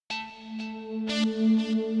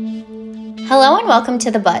Hello and welcome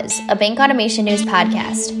to The Buzz, a Bank Automation News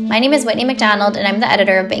podcast. My name is Whitney McDonald and I'm the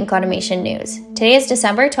editor of Bank Automation News. Today is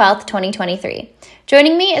December 12th, 2023.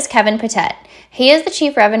 Joining me is Kevin Pettet. He is the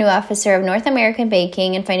Chief Revenue Officer of North American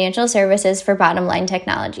Banking and Financial Services for Bottomline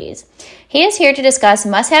Technologies. He is here to discuss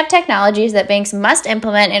must-have technologies that banks must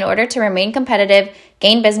implement in order to remain competitive,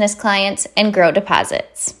 gain business clients, and grow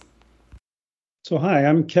deposits. So hi,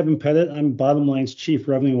 I'm Kevin Pettet. I'm Bottomline's Chief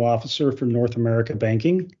Revenue Officer for North America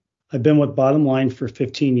Banking. I've been with Bottomline for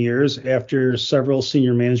 15 years after several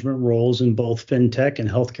senior management roles in both fintech and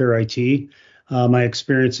healthcare IT. My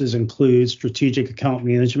experiences include strategic account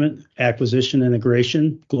management, acquisition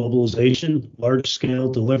integration, globalization,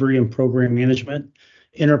 large-scale delivery and program management,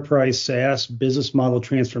 enterprise SaaS, business model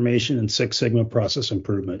transformation, and Six Sigma process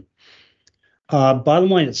improvement.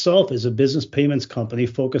 Bottomline itself is a business payments company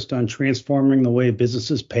focused on transforming the way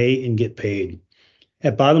businesses pay and get paid.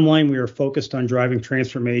 At Bottomline, we are focused on driving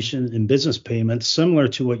transformation in business payments, similar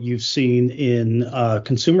to what you've seen in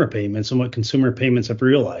consumer payments and what consumer payments have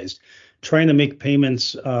realized, trying to make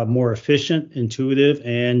payments more efficient, intuitive,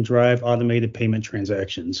 and drive automated payment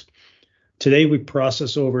transactions. Today, we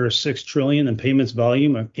process over $6 trillion in payments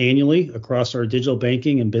volume annually across our digital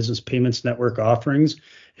banking and business payments network offerings,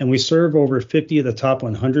 and we serve over 50 of the top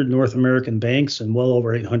 100 North American banks and well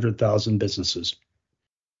over 800,000 businesses.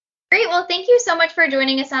 Great. Well, thank you so much for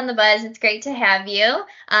joining us on The Buzz. It's great to have you.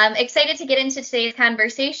 Excited to get into today's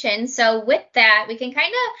conversation. So with that, we can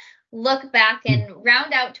kind of look back and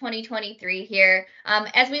round out 2023 here.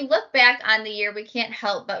 As we look back on the year, we can't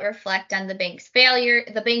help but reflect on the bank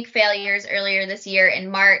failures earlier this year in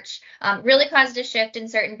March. Really caused a shift in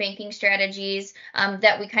certain banking strategies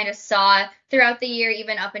that we kind of saw throughout the year,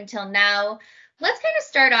 even up until now. Let's kind of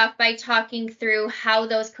start off by talking through how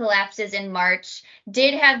those collapses in March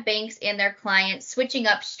did have banks and their clients switching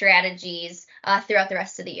up strategies throughout the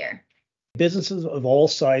rest of the year. Businesses of all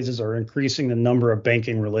sizes are increasing the number of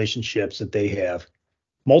banking relationships that they have.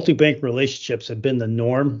 Multi-bank relationships have been the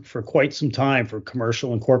norm for quite some time for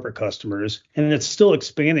commercial and corporate customers, and it's still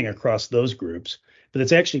expanding across those groups, but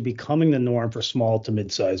it's actually becoming the norm for small to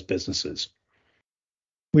mid-sized businesses.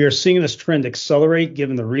 We are seeing this trend accelerate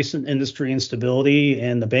given the recent industry instability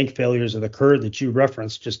and the bank failures that occurred that you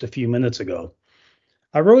referenced just a few minutes ago.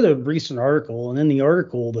 I wrote a recent article, and in the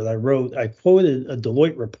article that I wrote, I quoted a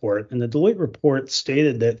Deloitte report, and the Deloitte report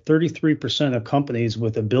stated that 33% of companies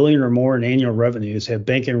with $1 billion or more in annual revenues have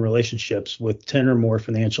banking relationships with 10 or more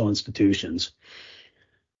financial institutions.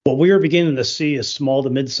 What we are beginning to see is small to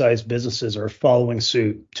mid-sized businesses are following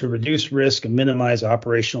suit to reduce risk and minimize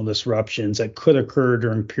operational disruptions that could occur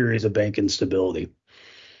during periods of bank instability.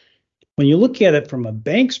 When you look at it from a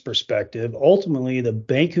bank's perspective, ultimately the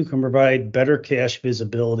bank who can provide better cash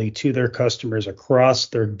visibility to their customers across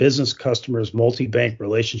their business customers' multi-bank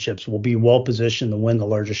relationships will be well positioned to win the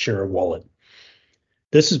largest share of wallet.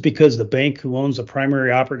 This is because the bank who owns the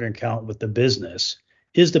primary operating account with the business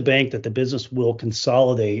is the bank that the business will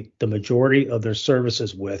consolidate the majority of their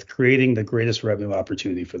services with, creating the greatest revenue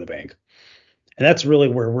opportunity for the bank. And that's really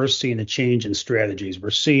where we're seeing a change in strategies. We're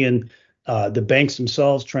seeing the banks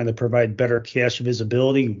themselves trying to provide better cash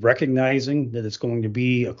visibility, recognizing that it's going to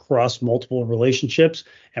be across multiple relationships,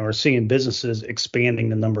 and we're seeing businesses expanding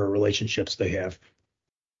the number of relationships they have.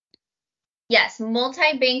 Yes,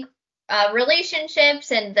 multi-bank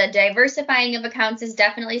relationships and the diversifying of accounts is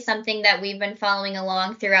definitely something that we've been following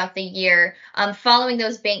along throughout the year, following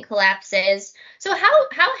those bank collapses. So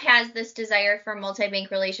how has this desire for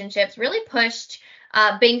multi-bank relationships really pushed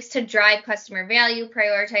banks to drive customer value,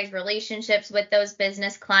 prioritize relationships with those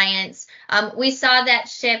business clients? We saw that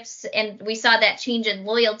shifts and we saw that change in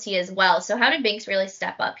loyalty as well. So how did banks really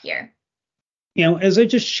step up here? As I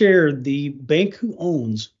just shared, the bank who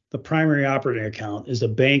owns the primary operating account is the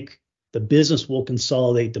bank the business will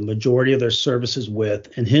consolidate the majority of their services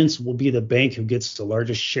with, and hence will be the bank who gets the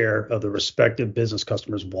largest share of the respective business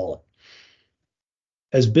customer's wallet.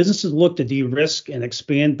 As businesses look to de-risk and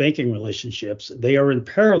expand banking relationships, they are in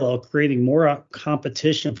parallel creating more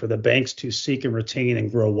competition for the banks to seek and retain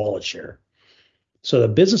and grow wallet share. So the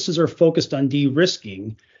businesses are focused on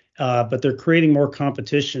de-risking, but they're creating more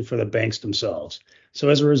competition for the banks themselves. So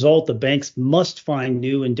as a result, the banks must find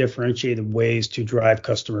new and differentiated ways to drive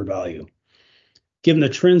customer value. Given the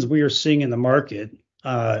trends we are seeing in the market,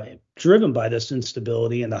 driven by this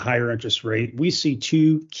instability and the higher interest rate, we see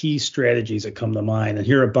two key strategies that come to mind. And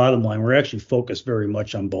here at Bottomline, we're actually focused very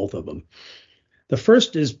much on both of them. The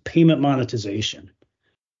first is payment monetization.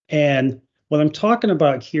 And what I'm talking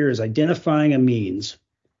about here is identifying a means,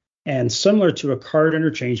 and similar to a card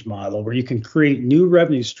interchange model where you can create new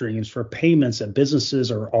revenue streams for payments that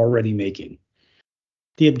businesses are already making.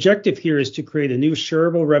 The objective here is to create a new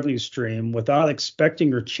shareable revenue stream without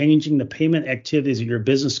expecting or changing the payment activities that your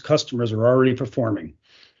business customers are already performing.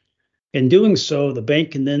 In doing so, the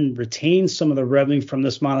bank can then retain some of the revenue from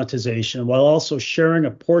this monetization while also sharing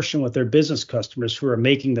a portion with their business customers who are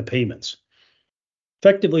making the payments.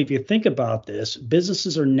 Effectively, if you think about this,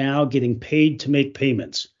 businesses are now getting paid to make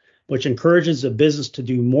payments, which encourages the business to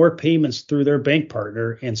do more payments through their bank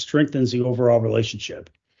partner and strengthens the overall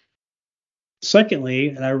relationship. Secondly,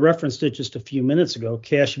 and I referenced it just a few minutes ago,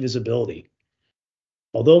 cash visibility.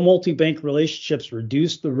 Although multi-bank relationships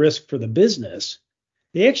reduce the risk for the business,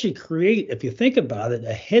 they actually create, if you think about it,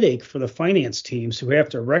 a headache for the finance teams who have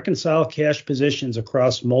to reconcile cash positions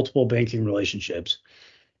across multiple banking relationships.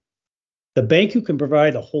 The bank who can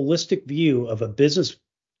provide a holistic view of a business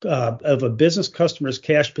customer's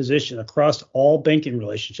cash position across all banking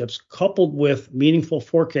relationships, coupled with meaningful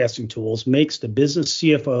forecasting tools, makes the business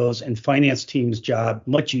CFOs and finance team's job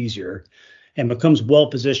much easier and becomes well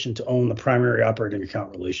positioned to own the primary operating account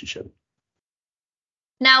relationship.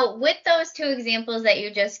 Now, with those two examples that you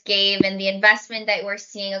just gave and the investment that we're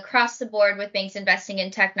seeing across the board with banks investing in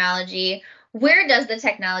technology, where does the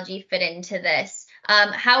technology fit into this?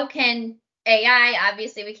 How can AI,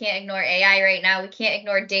 obviously we can't ignore AI right now, we can't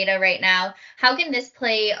ignore data right now. How can this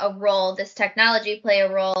technology play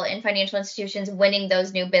a role in financial institutions winning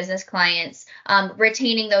those new business clients,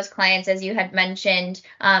 retaining those clients, as you had mentioned,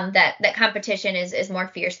 that competition is more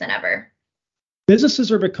fierce than ever?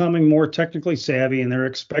 Businesses are becoming more technically savvy and they're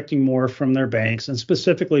expecting more from their banks and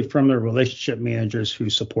specifically from their relationship managers who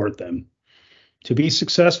support them. To be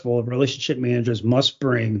successful, relationship managers must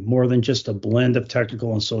bring more than just a blend of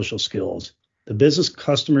technical and social skills. The business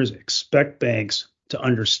customers expect banks to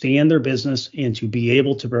understand their business and to be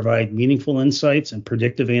able to provide meaningful insights and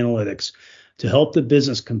predictive analytics to help the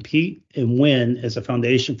business compete and win as a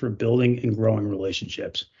foundation for building and growing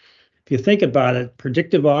relationships. If you think about it,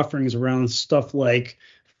 predictive offerings around stuff like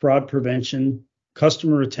fraud prevention,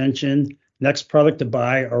 customer retention, next product to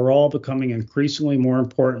buy are all becoming increasingly more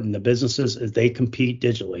important in the businesses as they compete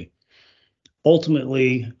digitally.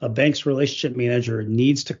 Ultimately, a bank's relationship manager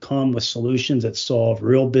needs to come with solutions that solve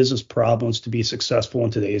real business problems to be successful in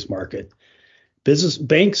today's market.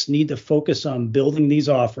 Banks need to focus on building these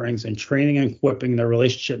offerings and training and equipping their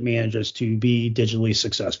relationship managers to be digitally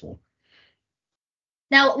successful.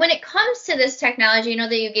 Now, when it comes to this technology, I know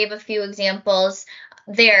that you gave a few examples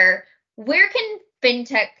there. Where can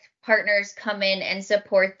fintech partners come in and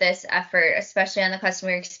support this effort, especially on the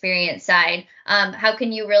customer experience side? How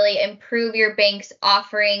can you really improve your bank's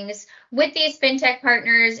offerings with these fintech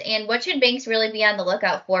partners, and what should banks really be on the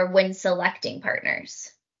lookout for when selecting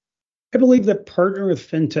partners? I believe that partnering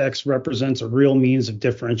with fintechs represents a real means of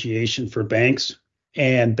differentiation for banks,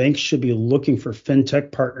 and banks should be looking for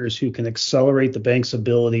fintech partners who can accelerate the bank's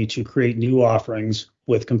ability to create new offerings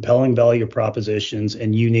with compelling value propositions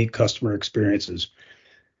and unique customer experiences.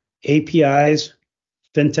 APIs,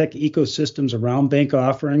 fintech ecosystems around bank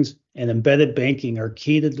offerings, and embedded banking are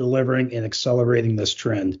key to delivering and accelerating this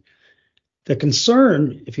trend. The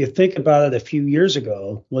concern, if you think about it a few years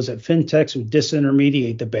ago, was that fintechs would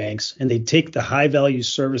disintermediate the banks and they'd take the high-value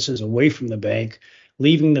services away from the bank,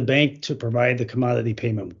 leaving the bank to provide the commodity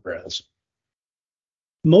payment rails.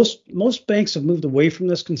 Most banks have moved away from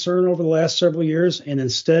this concern over the last several years and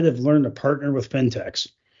instead have learned to partner with fintechs.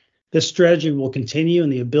 This strategy will continue,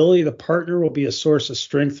 and the ability to partner will be a source of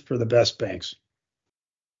strength for the best banks.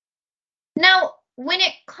 Now, when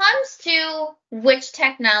it comes to which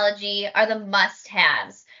technology are the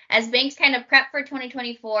must-haves, as banks kind of prep for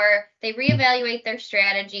 2024, they reevaluate their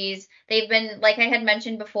strategies. They've been, like I had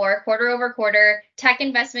mentioned before, quarter over quarter, tech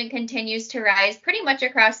investment continues to rise pretty much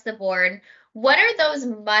across the board. What are those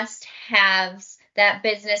must-haves that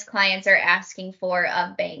business clients are asking for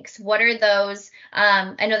of banks? What are those?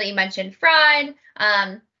 I know that you mentioned fraud.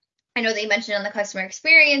 I know that you mentioned on the customer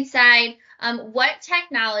experience side. What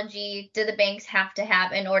technology do the banks have to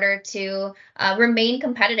have in order to remain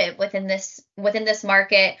competitive within this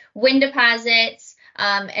market, win deposits,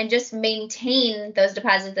 and just maintain those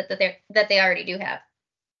deposits that they already do have?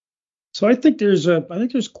 So I think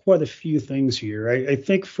there's quite a few things here. I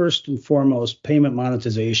think first and foremost, payment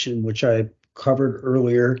monetization, which I covered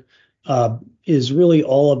earlier, is really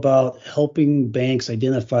all about helping banks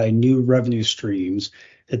identify new revenue streams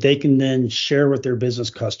that they can then share with their business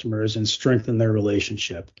customers and strengthen their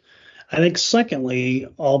relationship. I think secondly,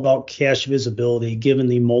 all about cash visibility, given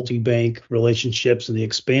the multi-bank relationships and the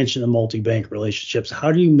expansion of multi-bank relationships.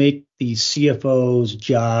 How do you make the CFO's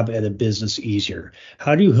job at a business easier?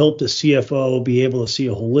 How do you help the CFO be able to see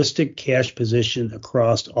a holistic cash position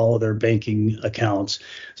across all of their banking accounts?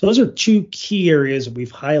 So those are two key areas that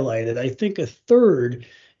we've highlighted. I think a third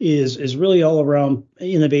is really all around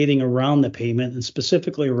innovating around the payment and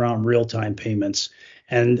specifically around real-time payments.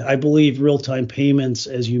 And I believe real-time payments,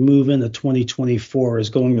 as you move into 2024, is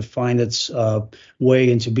going to find its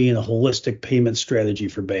way into being a holistic payment strategy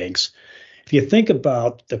for banks. If you think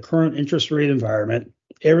about the current interest rate environment,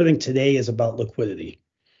 everything today is about liquidity.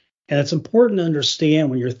 And it's important to understand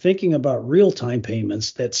when you're thinking about real-time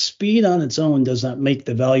payments that speed on its own does not make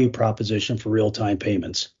the value proposition for real-time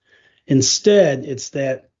payments. Instead, it's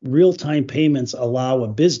that real-time payments allow a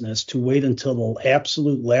business to wait until the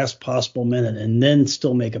absolute last possible minute and then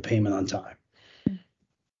still make a payment on time.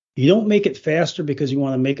 You don't make it faster because you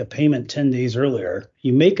want to make a payment 10 days earlier.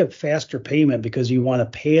 You make a faster payment because you want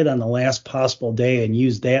to pay it on the last possible day and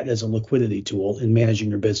use that as a liquidity tool in managing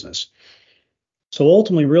your business. So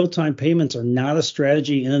ultimately, real-time payments are not a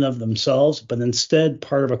strategy in and of themselves, but instead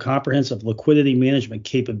part of a comprehensive liquidity management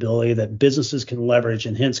capability that businesses can leverage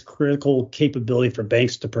and hence critical capability for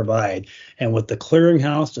banks to provide. And with the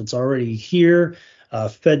clearinghouse that's already here,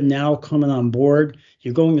 FedNow coming on board,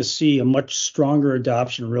 you're going to see a much stronger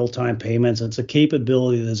adoption of real-time payments. It's a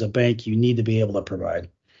capability that as a bank you need to be able to provide.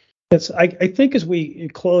 I think as we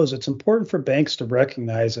close, it's important for banks to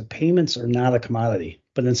recognize that payments are not a commodity,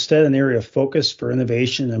 but instead an area of focus for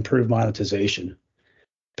innovation and improved monetization.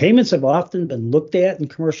 Payments have often been looked at in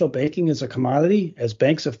commercial banking as a commodity, as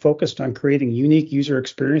banks have focused on creating unique user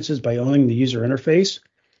experiences by owning the user interface,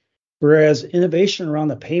 whereas innovation around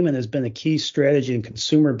the payment has been a key strategy in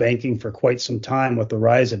consumer banking for quite some time, with the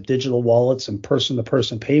rise of digital wallets and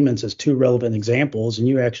person-to-person payments as two relevant examples, and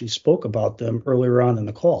you actually spoke about them earlier on in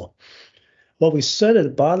the call. What we said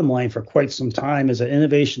at Bottomline for quite some time is that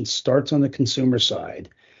innovation starts on the consumer side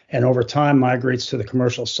and over time migrates to the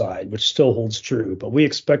commercial side, which still holds true, but we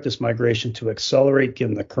expect this migration to accelerate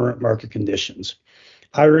given the current market conditions.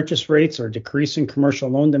 Higher interest rates are decreasing commercial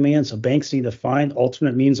loan demand, so banks need to find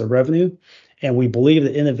alternate means of revenue. And we believe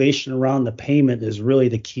that innovation around the payment is really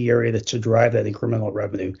the key area to drive that incremental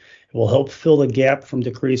revenue. It will help fill the gap from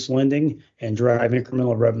decreased lending and drive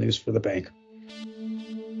incremental revenues for the bank.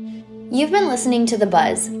 You've been listening to The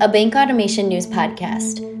Buzz, a bank automation news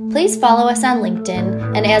podcast. Please follow us on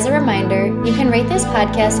LinkedIn, and as a reminder, you can rate this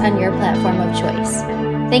podcast on your platform of choice.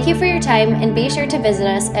 Thank you for your time, and be sure to visit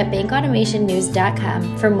us at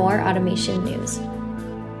bankautomationnews.com for more automation news.